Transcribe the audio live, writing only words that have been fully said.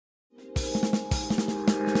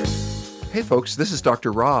Hey folks, this is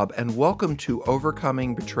Dr. Rob, and welcome to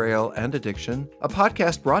Overcoming Betrayal and Addiction, a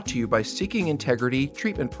podcast brought to you by Seeking Integrity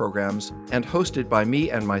Treatment Programs and hosted by me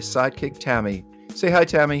and my sidekick, Tammy. Say hi,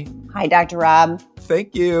 Tammy. Hi, Dr. Rob.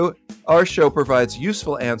 Thank you. Our show provides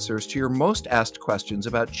useful answers to your most asked questions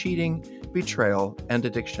about cheating, betrayal, and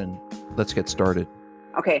addiction. Let's get started.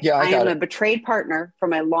 Okay, I am a betrayed partner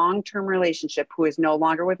from a long-term relationship who is no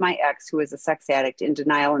longer with my ex, who is a sex addict in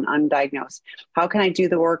denial and undiagnosed. How can I do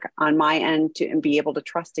the work on my end and be able to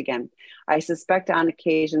trust again? I suspect on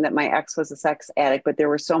occasion that my ex was a sex addict, but there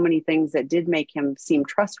were so many things that did make him seem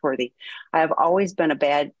trustworthy. I have always been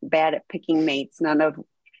bad at picking mates.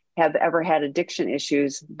 Have ever had addiction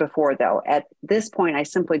issues before, though. At this point, I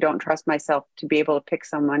simply don't trust myself to be able to pick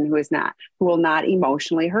someone who will not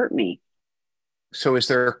emotionally hurt me. So is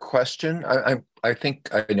there a question? I think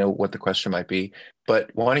I know what the question might be, but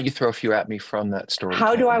why don't you throw a few at me from that story?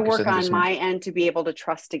 How do I work on my end to be able to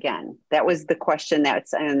trust again? That was the question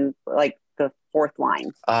that's in like the fourth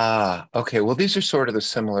line. Okay. Well, these are sort of the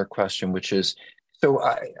similar question, which is, so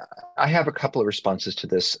I have a couple of responses to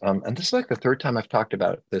this. And this is like the third time I've talked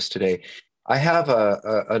about this today. I have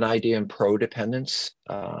an idea in pro-dependence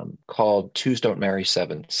called twos don't marry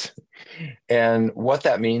sevens. And what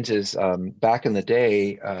that means is back in the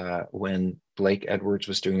day when Blake Edwards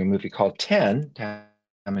was doing a movie called 10, Tammy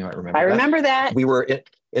might remember I remember that. We were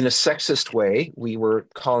in a sexist way, we were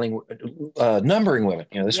numbering women.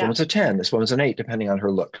 You know, this woman's a 10, this woman's an 8, depending on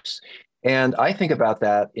her looks. And I think about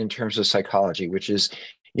that in terms of psychology, which is,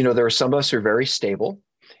 you know, there are some of us who are very stable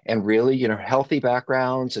and really, you know, healthy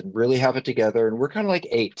backgrounds and really have it together. And we're kind of like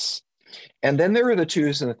 8s. And then there are the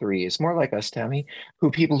 2s and the 3s, more like us, Tammy,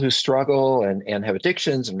 people who struggle and have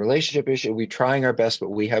addictions and relationship issues. We're trying our best, but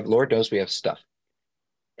we have, Lord knows we have stuff.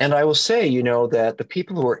 And I will say, you know, that the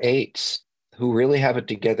people who are 8s, who really have it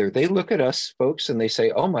together, they look at us folks and they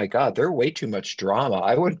say, oh my God, they're way too much drama.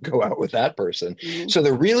 I wouldn't go out with that person. Mm-hmm. So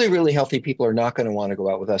the really, really healthy people are not going to want to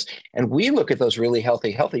go out with us. And we look at those really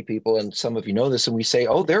healthy people, and some of you know this, and we say,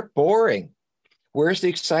 oh, they're boring. Where's the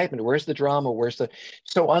excitement? Where's the drama?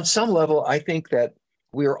 So on some level, I think that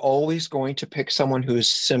we're always going to pick someone who is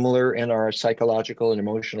similar in our psychological and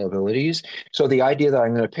emotional abilities. So the idea that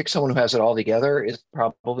I'm going to pick someone who has it all together is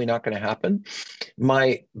probably not going to happen.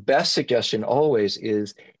 My best suggestion always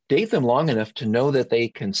is date them long enough to know that they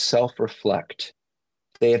can self-reflect.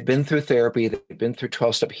 They have been through therapy. They've been through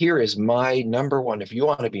 12-step. Here is my number one. If you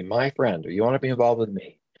want to be my friend or you want to be involved with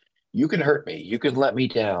me, you can hurt me. You can let me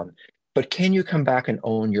down. But can you come back and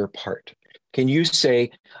own your part? Can you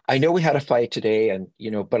say, I know we had a fight today and,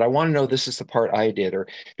 you know, but I want to know this is the part I did, or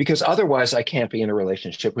because otherwise I can't be in a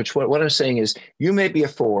relationship, which what I'm saying is you may be a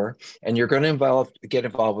 4 and you're going to get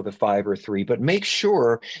involved with a 5 or 3, but make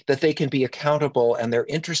sure that they can be accountable and they're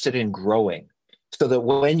interested in growing. So that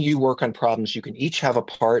when you work on problems, you can each have a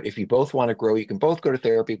part. If you both want to grow, you can both go to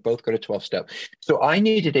therapy, both go to 12-step. So I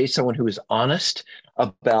need to date someone who is honest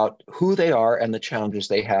about who they are and the challenges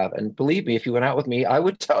they have. And believe me, if you went out with me, I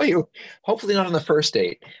would tell you, hopefully not on the first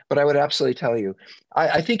date, but I would absolutely tell you,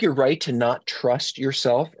 I think you're right to not trust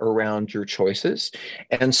yourself around your choices.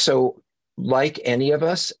 And so like any of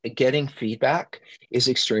us, getting feedback is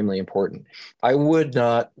extremely important. I would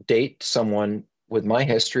not date someone with my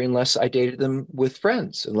history unless I dated them with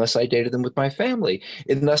friends, unless I dated them with my family,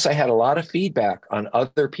 unless I had a lot of feedback on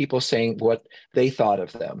other people saying what they thought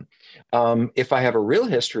of them. If I have a real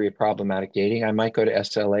history of problematic dating, I might go to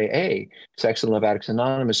SLAA, Sex and Love Addicts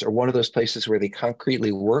Anonymous, or one of those places where they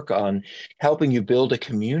concretely work on helping you build a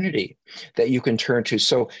community that you can turn to.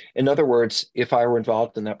 So in other words, if I were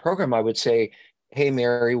involved in that program, I would say, hey,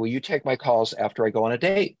 Mary, will you take my calls after I go on a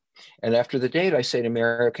date? And after the date, I say to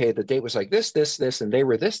Mary, okay, the date was like this, and they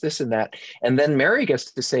were this, and that. And then Mary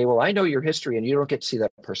gets to say, well, I know your history and you don't get to see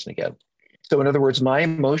that person again. So in other words, my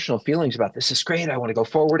emotional feelings about this is great. I want to go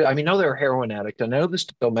forward. I mean, no, they're a heroin addict. I know they're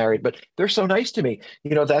still married, but they're so nice to me.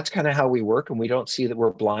 You know, that's kind of how we work. And we don't see that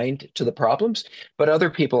we're blind to the problems, but other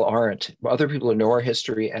people aren't. Other people who know our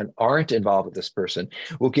history and aren't involved with this person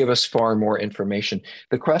will give us far more information.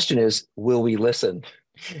 The question is, will we listen?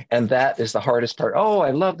 And that is the hardest part. Oh,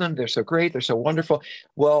 I love them. They're so great. They're so wonderful.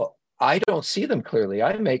 Well, I don't see them clearly.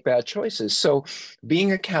 I make bad choices. So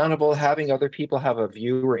being accountable, having other people have a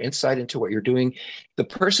view or insight into what you're doing, the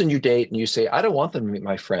person you date and you say, I don't want them to meet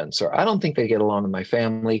my friends, or I don't think they get along with my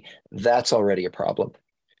family, that's already a problem.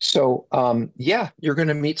 So yeah, you're going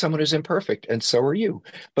to meet someone who's imperfect, and so are you.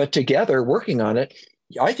 But together, working on it,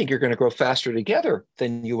 I think you're going to grow faster together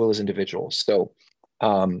than you will as individuals. So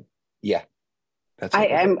yeah. That's a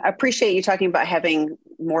little bit. I appreciate you talking about having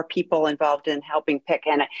more people involved in helping pick.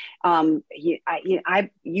 And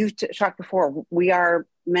you talked before, we are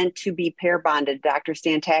meant to be pair bonded. Dr.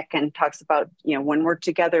 Stan Tatkin talks about, when we're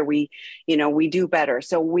together, we do better.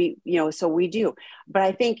 So we do. But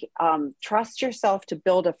I think trust yourself to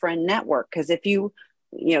build a friend network, because if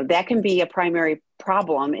that can be a primary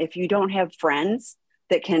problem if you don't have friends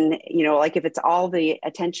that can, like if it's all the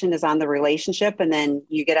attention is on the relationship and then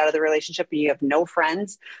you get out of the relationship and you have no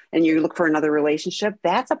friends and you look for another relationship,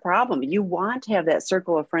 that's a problem. You want to have that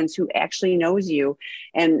circle of friends who actually knows you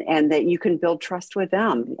and that you can build trust with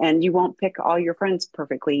them. And you won't pick all your friends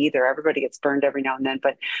perfectly either. Everybody gets burned every now and then,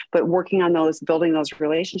 but working on building those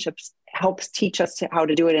relationships helps teach us how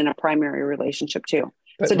to do it in a primary relationship too.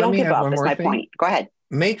 But so don't give up is my point. Go ahead.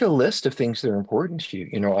 Make a list of things that are important to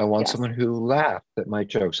you. I want someone who laughs at my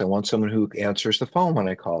jokes. I want someone who answers the phone when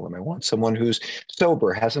I call them. I want someone who's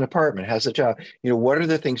sober, has an apartment, has a job. What are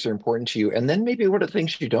the things that are important to you? And then maybe what are the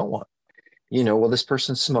things you don't want? Well, this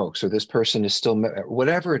person smokes, or this person is still,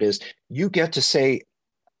 whatever it is, you get to say,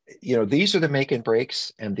 these are the make and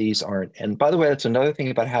breaks and these aren't. And by the way, that's another thing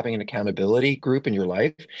about having an accountability group in your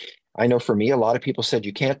life. I know for me, a lot of people said,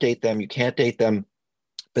 you can't date them, you can't date them.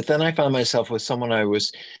 But then I found myself with someone I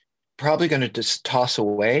was probably going to just toss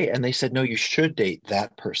away. And they said, no, you should date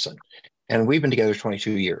that person. And we've been together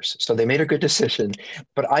 22 years. So they made a good decision.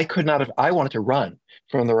 But I could not have, I wanted to run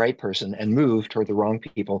from the right person and move toward the wrong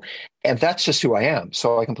people. And that's just who I am.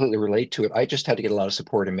 So I completely relate to it. I just had to get a lot of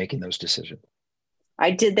support in making those decisions.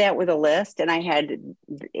 I did that with a list, and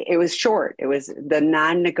it was short. It was the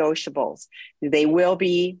non-negotiables. They will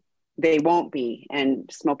be, they won't be, and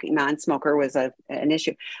non-smoker was an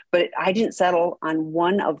issue, but I didn't settle on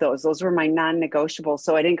one of those. Those were my non-negotiables.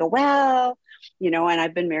 So I didn't go, and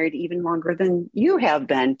I've been married even longer than you have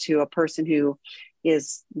been to a person who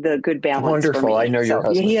is the good balance. Wonderful. For me. I know your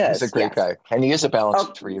husband. He's a great guy, and he is a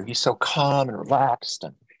balance for you. He's so calm and relaxed.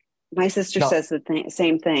 And my sister says the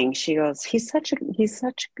same thing. She goes, he's such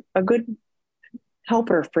a good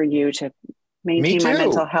helper for you to maintain my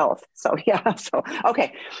mental health. So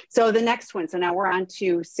okay. So the next one. So now we're on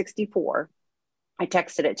to 64. I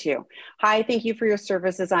texted it to you. Hi, thank you for your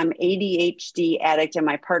services. I'm ADHD addict, and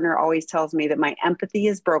my partner always tells me that my empathy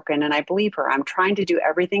is broken, and I believe her. I'm trying to do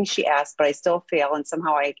everything she asks, but I still fail, and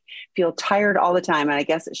somehow I feel tired all the time, and I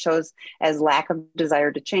guess it shows as lack of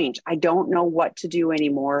desire to change. I don't know what to do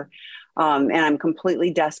anymore. And I'm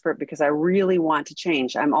completely desperate because I really want to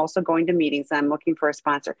change. I'm also going to meetings and I'm looking for a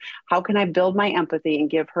sponsor. How can I build my empathy and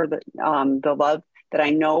give her the love that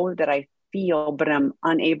I know that I feel, but I'm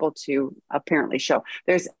unable to apparently show?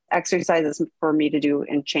 There's exercises for me to do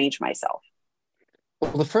and change myself.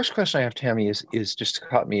 Well, the first question I have, Tammy, is just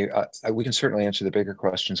caught me. We can certainly answer the bigger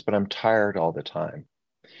questions, but I'm tired all the time.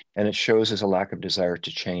 And it shows as a lack of desire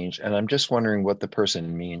to change. And I'm just wondering what the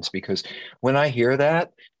person means, because when I hear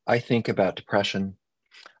that, I think about depression.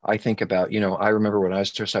 I think about, I remember when I was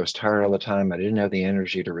stressed, I was tired all the time. I didn't have the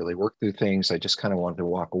energy to really work through things. I just kind of wanted to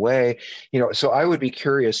walk away. So I would be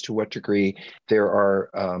curious to what degree there are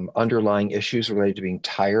underlying issues related to being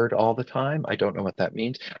tired all the time. I don't know what that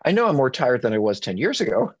means. I know I'm more tired than I was 10 years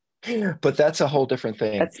ago. But that's a whole different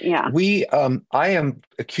thing. I am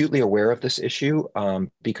acutely aware of this issue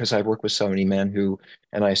because I've worked with so many men who,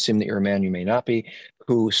 and I assume that you're a man, you may not be,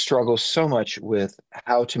 who struggle so much with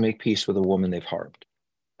how to make peace with a woman they've harmed.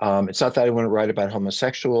 It's not that I want to write about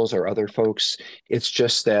homosexuals or other folks. It's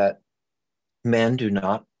just that men do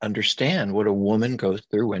not understand what a woman goes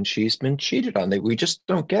through when she's been cheated on. We just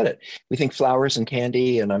don't get it. We think flowers and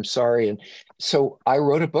candy, and I'm sorry. And so I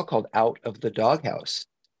wrote a book called Out of the Doghouse.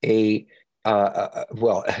 Out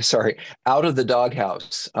of the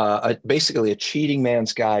Doghouse, basically a cheating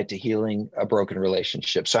man's guide to healing a broken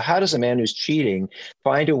relationship. So how does a man who's cheating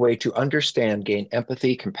find a way to understand, gain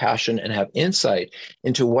empathy, compassion, and have insight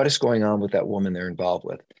into what is going on with that woman they're involved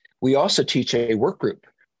with? We also teach a work group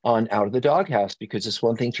on Out of the Doghouse, because it's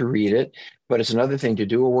one thing to read it, but it's another thing to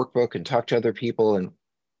do a workbook and talk to other people. And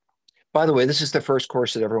by the way, this is the first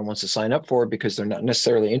course that everyone wants to sign up for, because they're not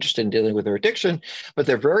necessarily interested in dealing with their addiction, but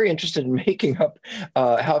they're very interested in making up,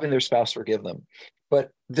 having their spouse forgive them.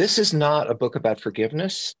 But this is not a book about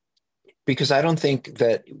forgiveness, because I don't think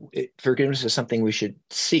that forgiveness is something we should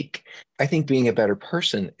seek. I think being a better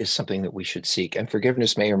person is something that we should seek, and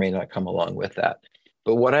forgiveness may or may not come along with that.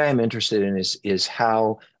 But what I am interested in is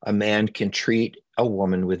how a man can treat a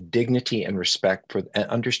woman with dignity and respect for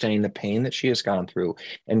understanding the pain that she has gone through,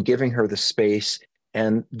 and giving her the space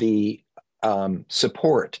and the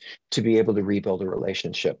support to be able to rebuild a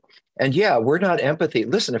relationship. And yeah, we're not empathy.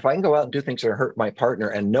 Listen, if I can go out and do things that hurt my partner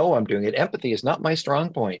and know I'm doing it, empathy is not my strong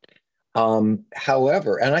point.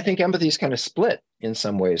 However, and I think empathy is kind of split in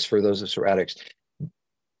some ways for those of us who are addicts,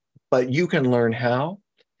 but you can learn how,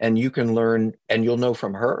 and you can learn, and you'll know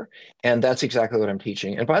from her. And that's exactly what I'm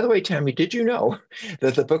teaching. And by the way, Tammy, did you know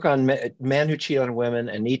that the book on men who cheat on women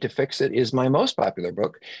and need to fix it is my most popular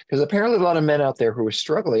book? Because apparently a lot of men out there who are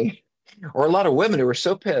struggling, or a lot of women who are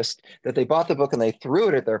so pissed that they bought the book and they threw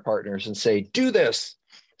it at their partners and say, do this.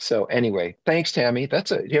 So anyway, thanks, Tammy. Do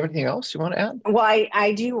you have anything else you want to add? Well,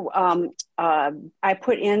 I do. I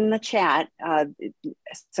put in the chat.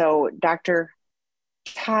 So Dr.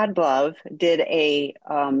 Todd Love did a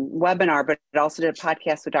webinar, but it also did a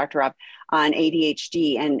podcast with Dr. Rob on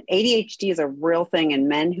ADHD. And ADHD is a real thing. And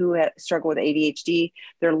men who struggle with ADHD,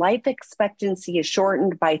 their life expectancy is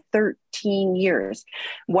shortened by 13 years.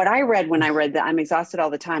 What I read when I read that I'm exhausted all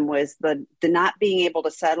the time was the not being able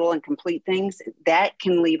to settle and complete things that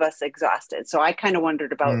can leave us exhausted. So I kind of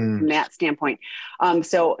wondered about from that standpoint.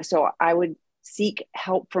 So I would seek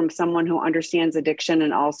help from someone who understands addiction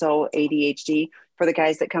and also ADHD. For the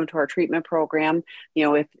guys that come to our treatment program,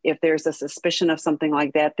 if there's a suspicion of something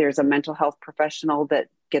like that, there's a mental health professional that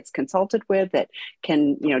gets consulted with that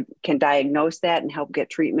can diagnose that and help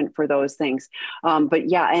get treatment for those things. But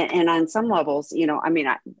yeah, and on some levels,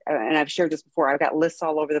 and I've shared this before, I've got lists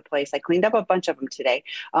all over the place. I cleaned up a bunch of them today,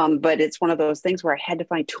 but it's one of those things where I had to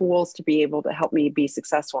find tools to be able to help me be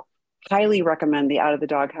successful. Highly recommend the Out of the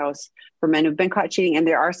Doghouse for men who've been caught cheating. And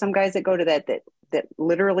there are some guys that go to that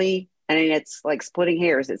literally, I mean, it's like splitting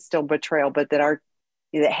hairs. It's still betrayal, but that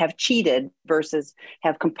have cheated versus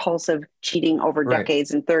have compulsive cheating over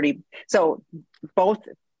decades and 30. So both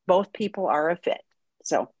people are a fit.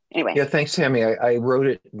 So anyway. Yeah, thanks, Tammy. I wrote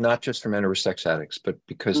it not just for men who are sex addicts, but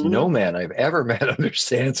because no man I've ever met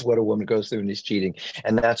understands what a woman goes through when he's cheating.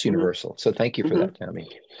 And that's universal. So thank you for that, Tammy.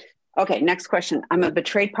 Okay, next question. I'm a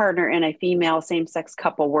betrayed partner in a female same-sex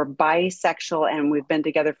couple. We're bisexual and we've been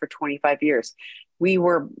together for 25 years. We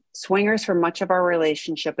were swingers for much of our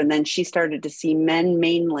relationship, and then she started to see men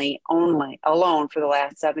mainly only alone for the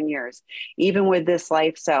last 7 years. Even with this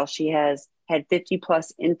lifestyle, she has had 50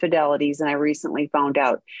 plus infidelities, and I recently found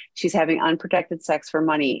out she's having unprotected sex for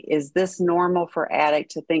money. Is this normal for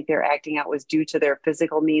addict to think their acting out was due to their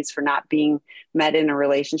physical needs for not being met in a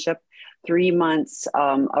relationship? 3 months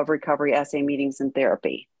of recovery, SA meetings, and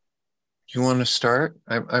therapy. Do you want to start?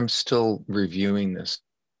 I'm still reviewing this.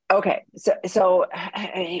 Okay, so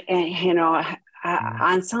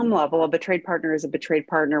on some level, a betrayed partner is a betrayed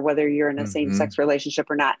partner, whether you're in a same-sex relationship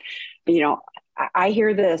or not. I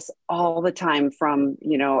hear this all the time from,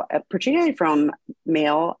 particularly from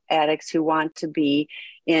male addicts who want to be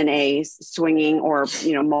in a swinging or,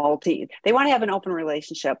 they want to have an open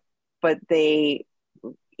relationship, but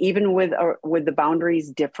even with the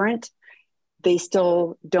boundaries different, they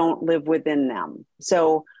still don't live within them.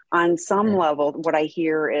 So on some level, what I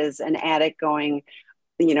hear is an addict going,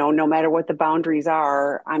 no matter what the boundaries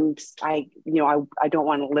are, I don't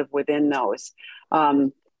want to live within those.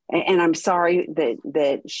 And I'm sorry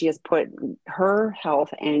that she has put her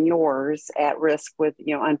health and yours at risk with,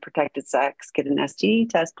 unprotected sex. Get an STD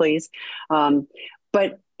test, please.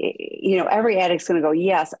 But every addict's going to go,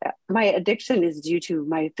 yes, my addiction is due to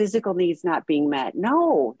my physical needs not being met.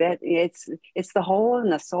 No, that it's the hole in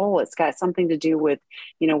the soul. It's got something to do with,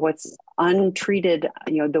 what's untreated,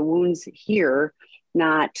 the wounds here,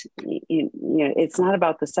 not, it's not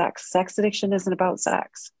about the sex. Sex addiction isn't about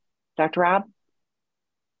sex. Dr. Rob?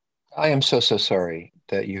 I am so sorry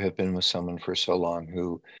that you have been with someone for so long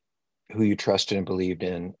who you trusted and believed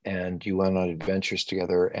in, and you went on adventures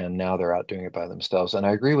together, and now they're out doing it by themselves. And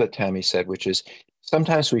I agree with what Tammy said, which is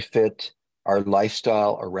sometimes we fit our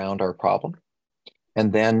lifestyle around our problem,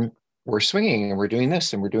 and then we're swinging and we're doing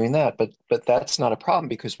this and we're doing that, but that's not a problem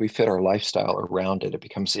because we fit our lifestyle around it. It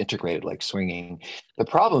becomes integrated like swinging. The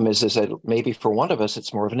problem is that maybe for one of us,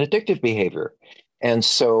 it's more of an addictive behavior. And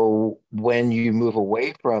so when you move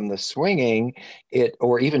away from the swinging,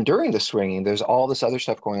 or even during the swinging, there's all this other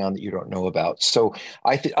stuff going on that you don't know about. So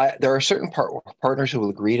there are certain partners who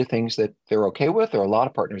will agree to things that they're okay with. There are a lot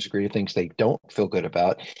of partners who agree to things they don't feel good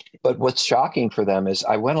about. But what's shocking for them is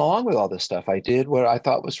I went along with all this stuff. I did what I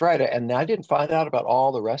thought was right. And I didn't find out about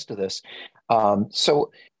all the rest of this.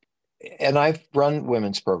 And I've run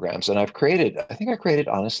women's programs, and I think I created,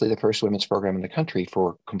 honestly, the first women's program in the country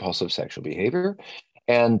for compulsive sexual behavior.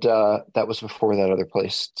 And that was before that other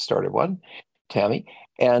place started one, Tammy.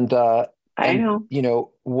 And I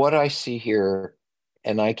know, what I see here,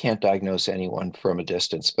 and I can't diagnose anyone from a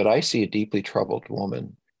distance, but I see a deeply troubled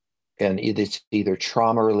woman, and it's either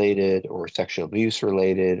trauma related or sexual abuse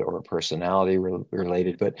related or personality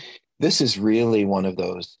related. But this is really one of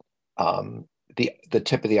those the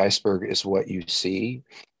tip of the iceberg is what you see.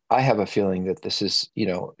 I have a feeling that this is,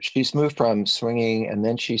 she's moved from swinging and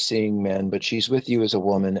then she's seeing men, but she's with you as a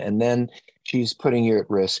woman and then she's putting you at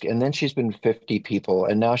risk and then she's been 50 people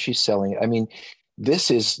and now she's selling. I mean,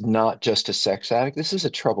 this is not just a sex addict. This is a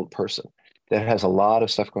troubled person that has a lot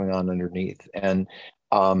of stuff going on underneath. And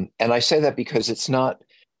I say that because it's not,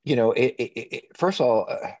 first of all,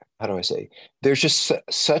 how do I say? There's just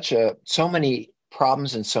so many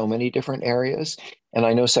problems in so many different areas. And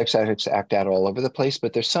I know sex addicts act out all over the place,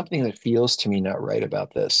 but there's something that feels to me not right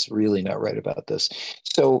about this, really not right about this.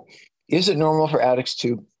 So is it normal for addicts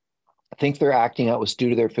to think their acting out was due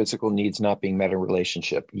to their physical needs not being met in a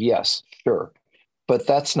relationship? Yes, sure. But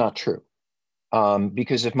that's not true.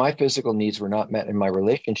 Because if my physical needs were not met in my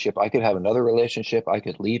relationship, I could have another relationship. I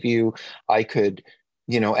could leave you. I could,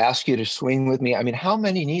 ask you to swing with me. I mean, how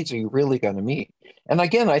many needs are you really going to meet? And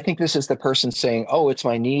again, I think this is the person saying, oh, it's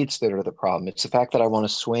my needs that are the problem. It's the fact that I want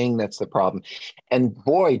to swing that's the problem. And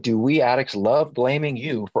boy, do we addicts love blaming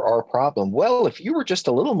you for our problem. Well, if you were just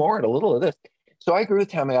a little more and a little of this. So I agree with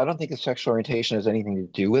Tammy. I don't think the sexual orientation has anything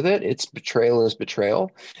to do with it. It's betrayal is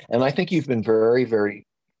betrayal. And I think you've been very, very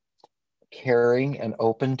caring and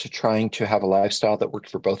open to trying to have a lifestyle that worked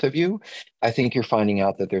for both of you. I think you're finding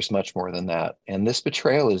out that there's much more than that. And this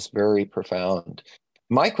betrayal is very profound.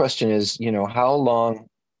 My question is, how long,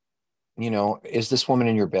 is this woman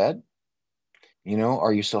in your bed?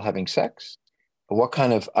 Are you still having sex? What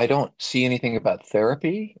kind of, I don't see anything about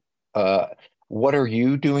therapy. What are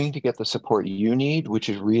you doing to get the support you need, which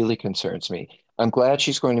really concerns me. I'm glad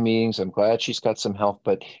she's going to meetings. I'm glad she's got some help,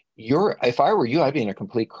 but if I were you, I'd be in a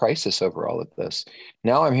complete crisis over all of this.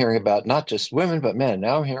 Now I'm hearing about not just women, but men.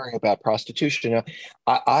 Now I'm hearing about prostitution. Now,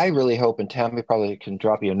 I really hope, and Tammy probably can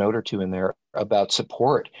drop you a note or two in there about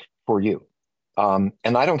support for you. And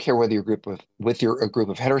I don't care whether you're a group of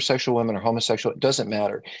heterosexual women or homosexual, it doesn't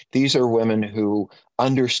matter. These are women who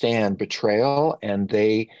understand betrayal and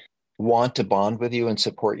they want to bond with you and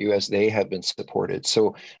support you as they have been supported.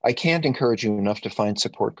 So I can't encourage you enough to find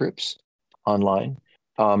support groups online.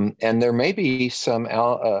 And there may be some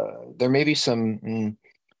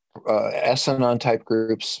S-Anon type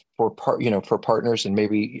groups for partners, and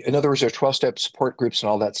maybe, in other words, there are 12-step support groups and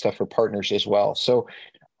all that stuff for partners as well. So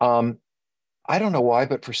I don't know why,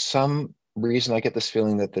 but for some reason, I get this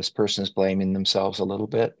feeling that this person is blaming themselves a little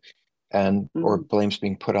bit or blame's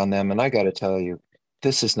being put on them. And I got to tell you,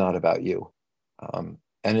 this is not about you. And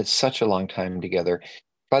it's such a long time together.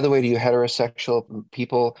 By the way, to you heterosexual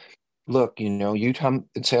people, look, you come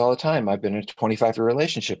and say all the time, I've been in a 25-year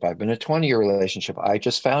relationship. I've been in a 20-year relationship. I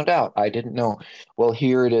just found out. I didn't know. Well,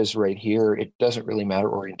 here it is right here. It doesn't really matter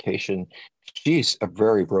orientation. She's a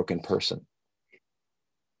very broken person.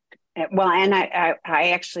 Well, and I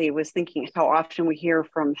actually was thinking how often we hear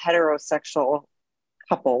from heterosexual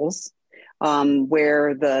couples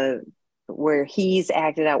where he's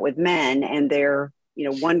acted out with men and they're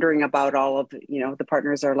wondering about all of the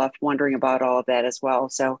partners are left wondering about all of that as well.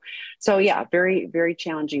 So yeah, very, very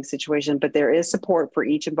challenging situation, but there is support for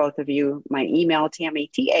each and both of you. My email, Tammy,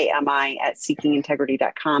 TAMI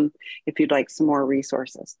 @seekingintegrity.com, if you'd like some more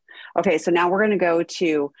resources. Okay, so now we're going to go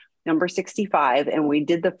to number 65, and we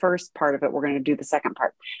did the first part of it. We're going to do the second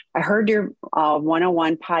part. I heard your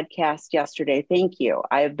 101 podcast yesterday. Thank you.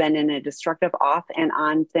 I have been in a destructive off and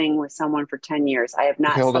on thing with someone for 10 years. I have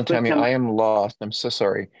not. Hold on, Tammy. I am lost. I'm so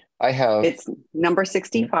sorry. It's number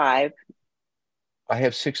 65. I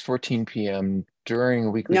have 6:14 p.m. during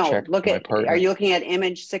a weekly check. No, are you looking at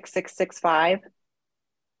image 6665?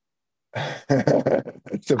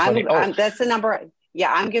 So funny. That's the number.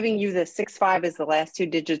 Yeah, I'm giving you the 65 as the last two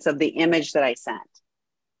digits of the image that I sent.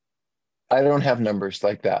 I don't have numbers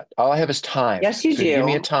like that. All I have is time. Yes, you do. Give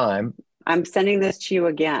me a time. I'm sending this to you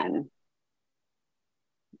again.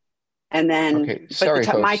 And then, okay. Sorry,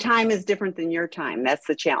 my time is different than your time. That's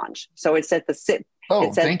the challenge. So it's at the sit.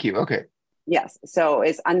 Thank you. Okay. Yes. So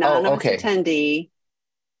it's anonymous attendee.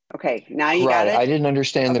 Okay, now you got it. I didn't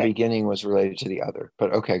understand the beginning was related to the other,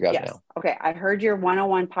 but okay, got it now. Okay, I heard your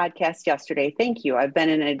 101 podcast yesterday. Thank you. I've been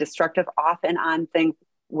in a destructive off and on thing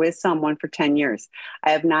with someone for 10 years.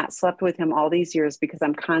 I have not slept with him all these years because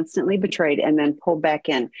I'm constantly betrayed and then pulled back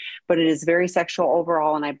in. But it is very sexual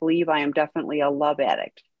overall, and I believe I am definitely a love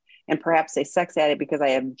addict and perhaps a sex addict because I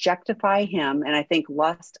objectify him, and I think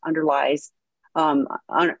lust underlies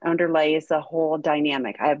the whole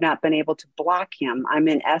dynamic. I have not been able to block him. I'm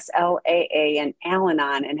in SLAA and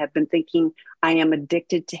Al-Anon and have been thinking I am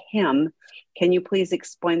addicted to him. Can you please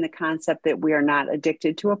explain the concept that we are not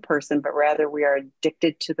addicted to a person, but rather we are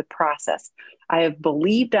addicted to the process? I have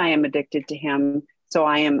believed I am addicted to him, so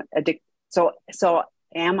I am addicted. So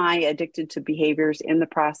am I addicted to behaviors in the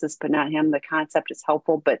process, but not him? The concept is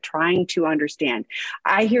helpful, but trying to understand.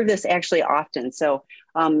 I hear this actually often. So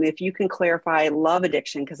if you can clarify love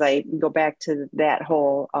addiction, because I go back to that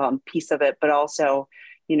whole piece of it, but also,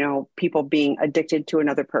 people being addicted to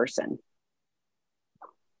another person.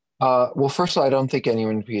 Well, first of all, I don't think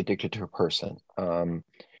anyone would be addicted to a person.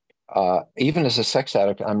 Even as a sex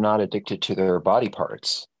addict, I'm not addicted to their body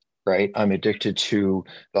parts, right? I'm addicted to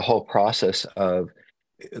the whole process of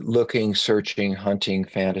looking, searching, hunting,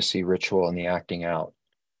 fantasy, ritual, and the acting out.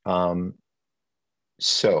 Um,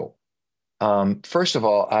 so, first of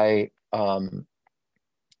all, you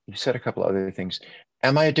said a couple other things.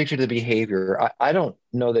 Am I addicted to the behavior? I don't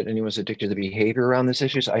know that anyone's addicted to the behavior around these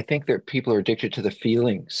issues. I think that people are addicted to the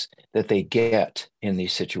feelings that they get in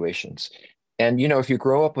these situations. And, if you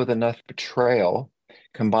grow up with enough betrayal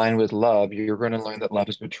combined with love, you're going to learn that love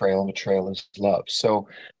is betrayal and betrayal is love. So,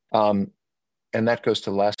 and that goes to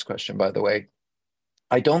the last question, by the way.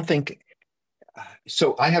 I don't think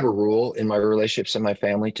so. I have a rule in my relationships and my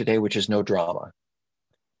family today, which is no drama.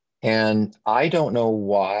 And I don't know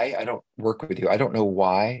why. I don't work with you. I don't know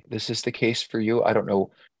why this is the case for you. I don't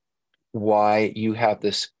know why you have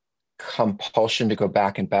this compulsion to go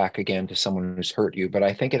back and back again to someone who's hurt you. But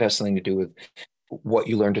I think it has something to do with what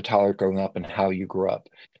you learned to tolerate growing up and how you grew up.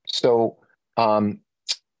 So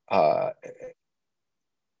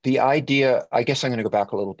the idea, I guess I'm going to go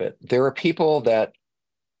back a little bit. There are people that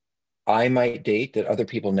I might date that other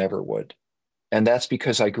people never would. And that's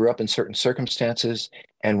because I grew up in certain circumstances.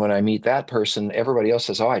 And when I meet that person, everybody else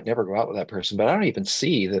says, oh, I'd never go out with that person. But I don't even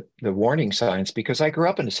see the warning signs because I grew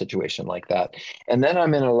up in a situation like that. And then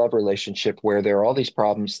I'm in a love relationship where there are all these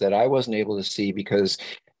problems that I wasn't able to see because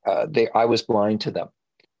I was blind to them.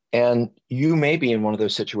 And you may be in one of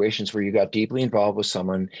those situations where you got deeply involved with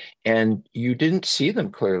someone and you didn't see them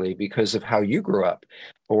clearly because of how you grew up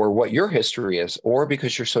or what your history is, or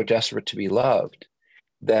because you're so desperate to be loved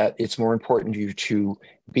that it's more important to you to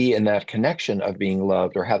be in that connection of being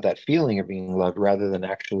loved or have that feeling of being loved rather than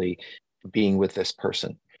actually being with this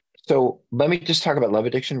person. So let me just talk about love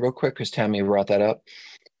addiction real quick because Tammy brought that up.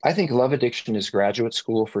 I think love addiction is graduate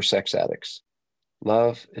school for sex addicts.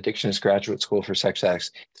 Love addiction is graduate school for sex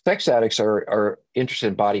addicts. Sex addicts are interested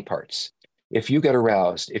in body parts. If you get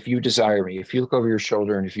aroused, if you desire me, if you look over your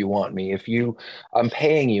shoulder and if you want me, I'm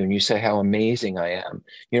paying you and you say how amazing I am.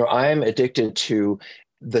 I'm addicted to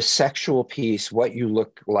the sexual piece, what you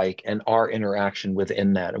look like, and our interaction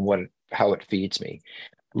within that and how it feeds me.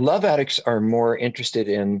 Love addicts are more interested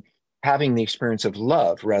in having the experience of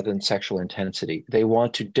love rather than sexual intensity. They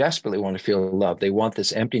desperately want to feel love. They want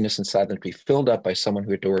this emptiness inside them to be filled up by someone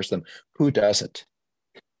who adores them. Who doesn't?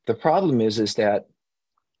 The problem is that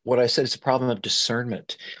what I said is a problem of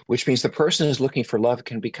discernment, which means the person who's looking for love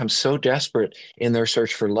can become so desperate in their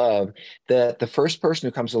search for love that the first person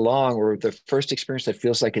who comes along or the first experience that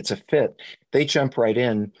feels like it's a fit, they jump right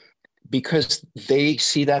in because they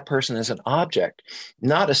see that person as an object,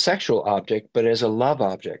 not a sexual object, but as a love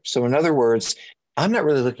object. So in other words, I'm not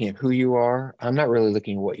really looking at who you are. I'm not really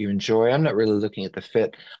looking at what you enjoy. I'm not really looking at the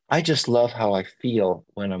fit. I just love how I feel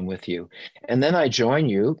when I'm with you. And then I join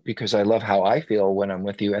you because I love how I feel when I'm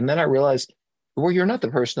with you. And then I realize, well, you're not the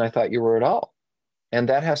person I thought you were at all. And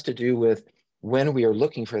that has to do with when we are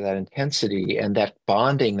looking for that intensity and that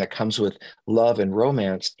bonding that comes with love and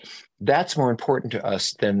romance. That's more important to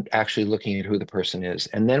us than actually looking at who the person is.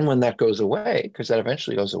 And then when that goes away, because that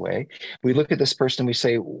eventually goes away, we look at this person and we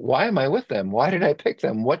say, why am I with them? Why did I pick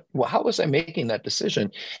them? How was I making that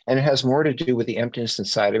decision? And it has more to do with the emptiness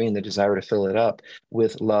inside of me and the desire to fill it up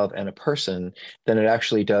with love and a person than it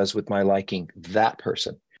actually does with my liking that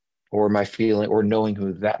person or my feeling or knowing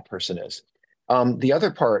who that person is. The other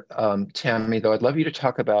part, Tammy, though, I'd love you to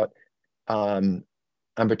talk about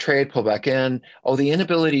I'm betrayed, pull back in. Oh, the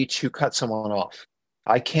inability to cut someone off.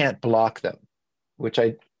 I can't block them, which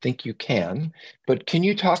I think you can. But can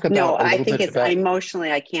you talk about no, a little I think bit it's about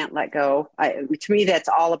emotionally I can't let go. To me, that's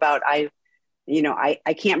all about I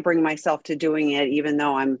can't bring myself to doing it, even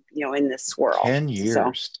though I'm in this swirl. 10 years?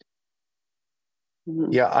 So,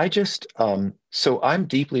 yeah, so I'm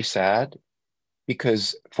deeply sad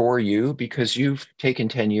because you've taken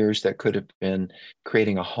 10 years that could have been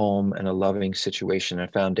creating a home and a loving situation, a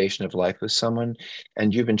foundation of life with someone,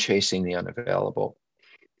 and you've been chasing the unavailable.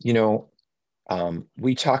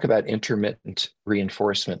 We talk about intermittent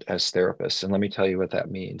reinforcement as therapists, and let me tell you what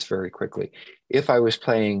that means very quickly. If I was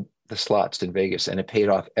playing the slots in Vegas and it paid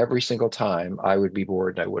off every single time, I would be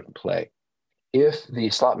bored and I wouldn't play. If the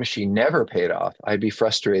slot machine never paid off, I'd be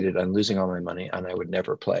frustrated on losing all my money and I would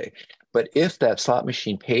never play. But if that slot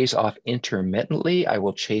machine pays off intermittently, I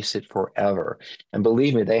will chase it forever. And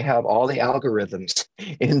believe me, they have all the algorithms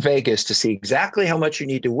in Vegas to see exactly how much you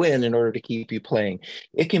need to win in order to keep you playing.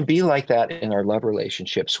 It can be like that in our love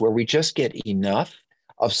relationships where we just get enough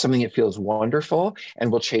of something that feels wonderful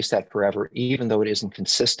and we'll chase that forever, even though it isn't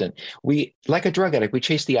consistent. We, like a drug addict, we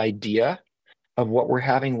chase the idea of what we're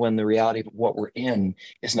having when the reality of what we're in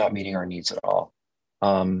is not meeting our needs at all.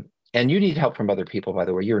 And you need help from other people, by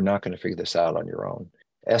the way. You're not going to figure this out on your own.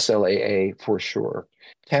 SLAA for sure.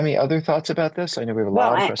 Tammy, other thoughts about this? I know we have a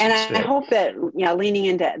lot of questions today. I hope that, leaning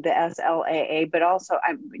into the SLAA, but also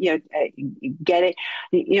get it.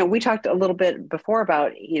 We talked a little bit before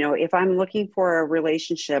about, if I'm looking for a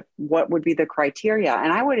relationship, what would be the criteria?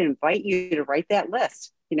 And I would invite you to write that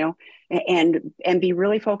list, and be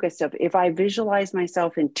really focused of, if I visualize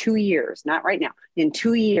myself in 2 years, not right now, in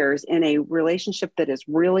 2 years in a relationship that is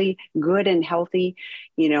really good and healthy,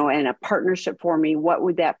 and a partnership for me, what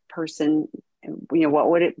would that person, what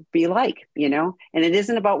would it be like, and it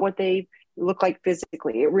isn't about what they look like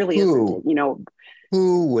physically. It really isn't,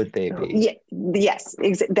 Who would they be? Yes.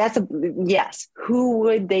 Yes. Who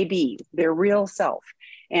would they be? Their real self.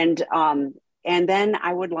 And then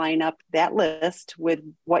I would line up that list with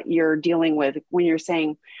what you're dealing with when you're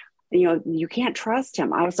saying, you can't trust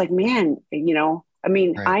him. I was like, man,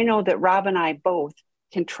 right. I know that Rob and I both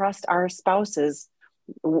can trust our spouses.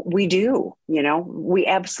 We do, we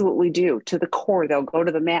absolutely do, to the core. They'll go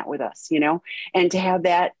to the mat with us, and to have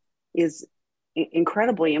that is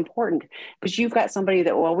incredibly important, because you've got somebody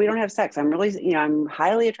that, well, we don't have sex. I'm really, I'm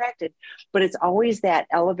highly attracted, but it's always that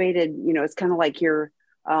elevated, it's kind of like you're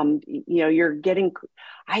getting,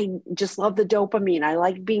 I just love the dopamine. I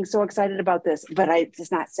like being so excited about this, but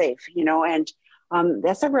it's not safe, and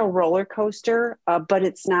that's a real roller coaster, but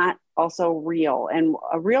it's not also real. And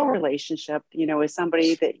a real relationship, is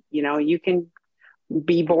somebody that, you can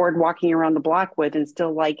be bored walking around the block with and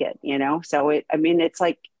still like it, so it's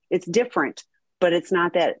like, it's different, but it's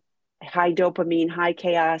not that high dopamine, high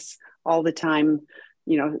chaos all the time,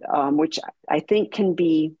 which I think can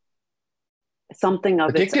be something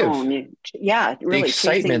of addictive. Its own. Yeah, really. The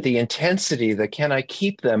excitement, the intensity, can I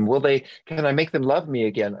keep them? Can I make them love me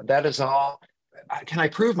again? That is all. Can I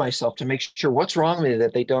prove myself to make sure what's wrong with me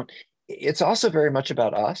that they don't? It's also very much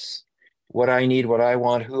about us, what I need, what I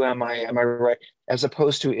want, who am I right? As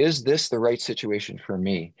opposed to, is this the right situation for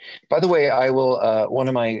me? By the way, I will, one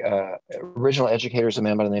of my original educators, a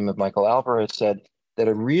man by the name of Michael Alvarez, said that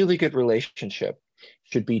a really good relationship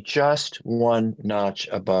should be just one notch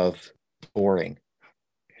above boring.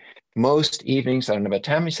 Most evenings, I don't know about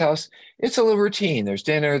Tammy's house, it's a little routine. There's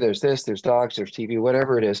dinner, there's this, there's dogs, there's TV,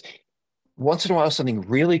 whatever it is. Once in a while, something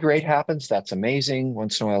really great happens. That's amazing.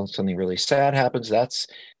 Once in a while, something really sad happens. That's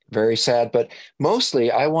very sad. But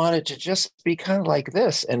mostly, I want it to just be kind of like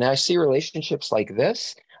this. And I see relationships like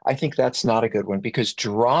this. I think that's not a good one, because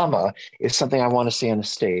drama is something I want to see on the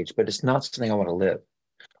stage, but it's not something I want to live.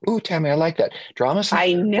 Ooh, Tammy, I like that. Drama.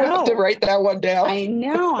 I know. I have to write that one down. I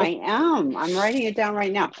know, I am. I'm writing it down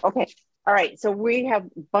right now. Okay. All right. So we have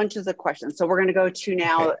bunches of questions. So we're going to go to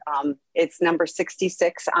now, okay. It's number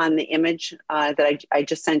 66 on the image that I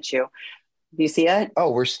just sent you. Do you see it?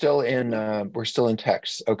 Oh, we're still in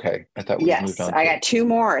text. Okay. I thought we moved on. I got 2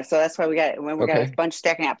 more. So that's why we got a bunch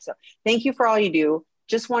stacking up. So thank you for all you do.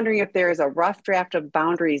 Just wondering if there is a rough draft of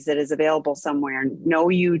boundaries that is available somewhere. Know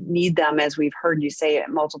you need them, as we've heard you say it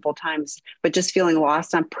multiple times, but just feeling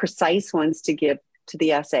lost on precise ones to give to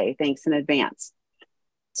the essay. Thanks in advance.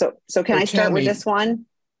 So can I start with this one?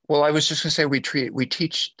 Well, I was just going to say we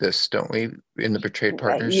teach this, don't we, in the Betrayed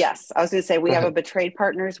Partners? Yes, I was going to say we have a Betrayed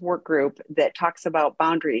Partners work group that talks about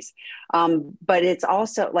boundaries, but it's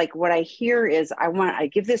also like, what I hear is I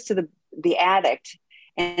give this to the addict,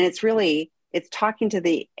 and it's talking to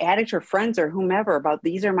the addict or friends or whomever about,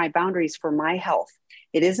 these are my boundaries for my health.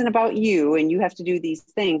 It isn't about you and you have to do these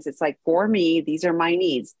things. It's like, for me, these are my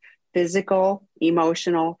needs: physical,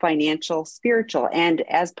 emotional, financial, spiritual. And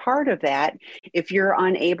as part of that, if you're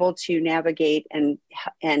unable to navigate and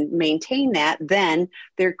maintain that, then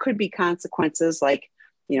there could be consequences like,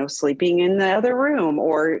 sleeping in the other room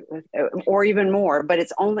or even more. But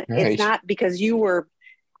it's only, right. It's not because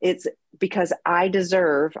it's because I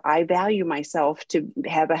value myself to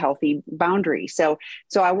have a healthy boundary. So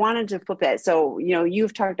I wanted to flip that. So,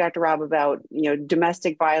 you've talked, Dr. Rob, about,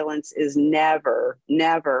 domestic violence is never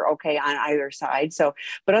okay on either side. So,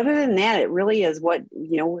 but other than that, it really is what,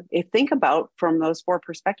 think about from those 4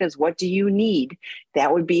 perspectives, what do you need?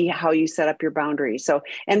 That would be how you set up your boundaries. So,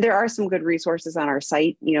 and there are some good resources on our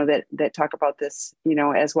site, that talk about this,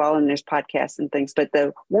 as well. And there's podcasts and things, but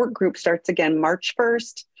the work group starts again March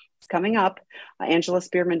 1st. coming up. Angela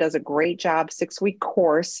Spearman does a great job, 6-week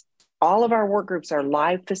course. All of our work groups are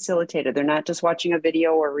live facilitated. They're not just watching a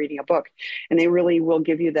video or reading a book, and they really will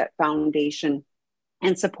give you that foundation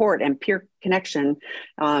and support and peer connection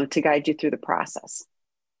to guide you through the process.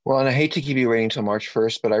 Well, and I hate to keep you waiting until March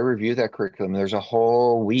 1st, but I reviewed that curriculum. There's a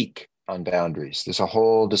whole week on boundaries. There's a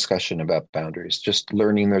whole discussion about boundaries, just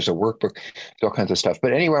learning. There's a workbook, all kinds of stuff.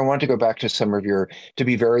 But anyway, I wanted to go back to some of to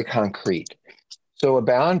be very concrete. So a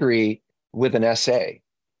boundary with an essay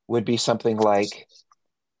would be something like,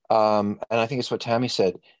 and I think it's what Tammy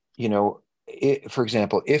said, for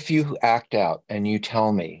example, if you act out and you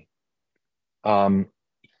tell me,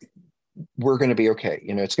 we're going to be okay.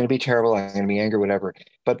 It's going to be terrible. I'm going to be angry, whatever.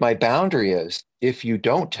 But my boundary is, if you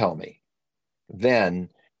don't tell me, then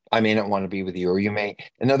I may not want to be with you, or you may.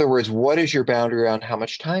 In other words, what is your boundary around how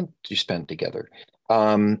much time do you spend together?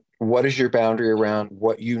 What is your boundary around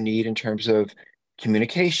what you need in terms of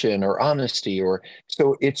communication or honesty?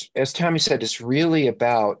 So it's, as Tammy said, it's really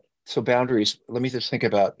about, so boundaries, let me just think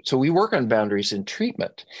about, so we work on boundaries in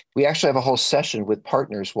treatment. We actually have a whole session with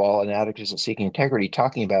partners while an addict isn't seeking integrity,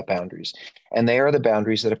 talking about boundaries. And they are the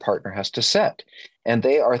boundaries that a partner has to set. And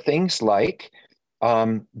they are things like,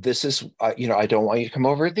 this is, I don't want you to come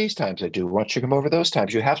over at these times. I do want you to come over those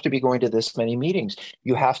times. You have to be going to this many meetings.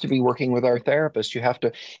 You have to be working with our therapist. You have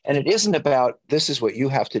to, and it isn't about, this is what you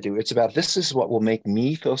have to do. It's about, this is what will make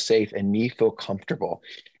me feel safe and me feel comfortable.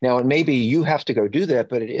 Now, it may be you have to go do that,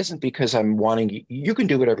 but it isn't because I'm wanting, you can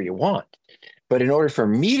do whatever you want. But in order for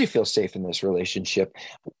me to feel safe in this relationship,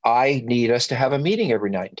 I need us to have a meeting every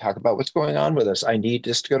night and talk about what's going on with us. I need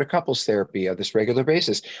us to go to couples therapy on this regular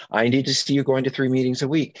basis. I need to see you going to 3 meetings a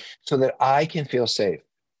week so that I can feel safe.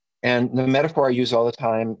 And the metaphor I use all the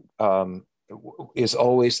time is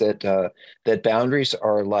always that boundaries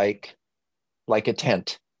are like a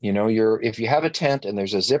tent. If you have a tent and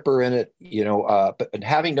there's a zipper in it, but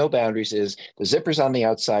having no boundaries is the zipper's on the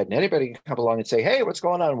outside and anybody can come along and say, hey, what's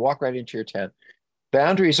going on? And walk right into your tent.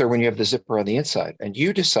 Boundaries are when you have the zipper on the inside and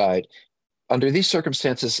you decide, under these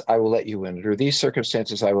circumstances, I will let you in. Under these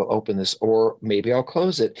circumstances, I will open this, or maybe I'll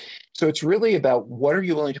close it. So it's really about, what are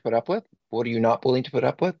you willing to put up with? What are you not willing to put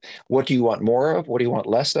up with? What do you want more of? What do you want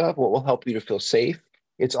less of? What will help you to feel safe?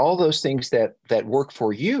 It's all those things that work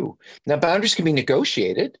for you. Now, boundaries can be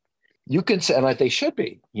negotiated. You can say, and like they should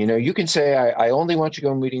be, you can say, I only want you to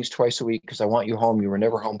go to meetings twice a week because I want you home. You were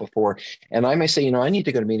never home before. And I may say, I need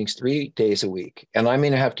to go to meetings 3 days a week. And I may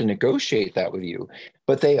not have to negotiate that with you,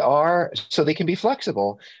 but they can be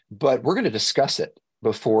flexible, but we're going to discuss it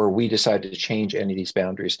before we decide to change any of these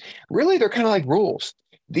boundaries. Really, they're kind of like rules.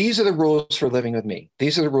 These are the rules for living with me.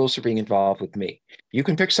 These are the rules for being involved with me. You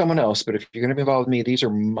can pick someone else, but if you're going to be involved with me, these are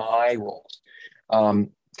my rules. Kind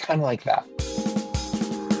of like that.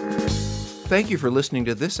 Thank you for listening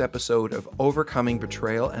to this episode of Overcoming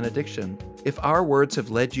Betrayal and Addiction. If our words have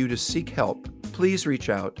led you to seek help, please reach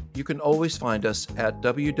out. You can always find us at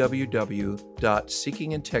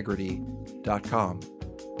www.seekingintegrity.com.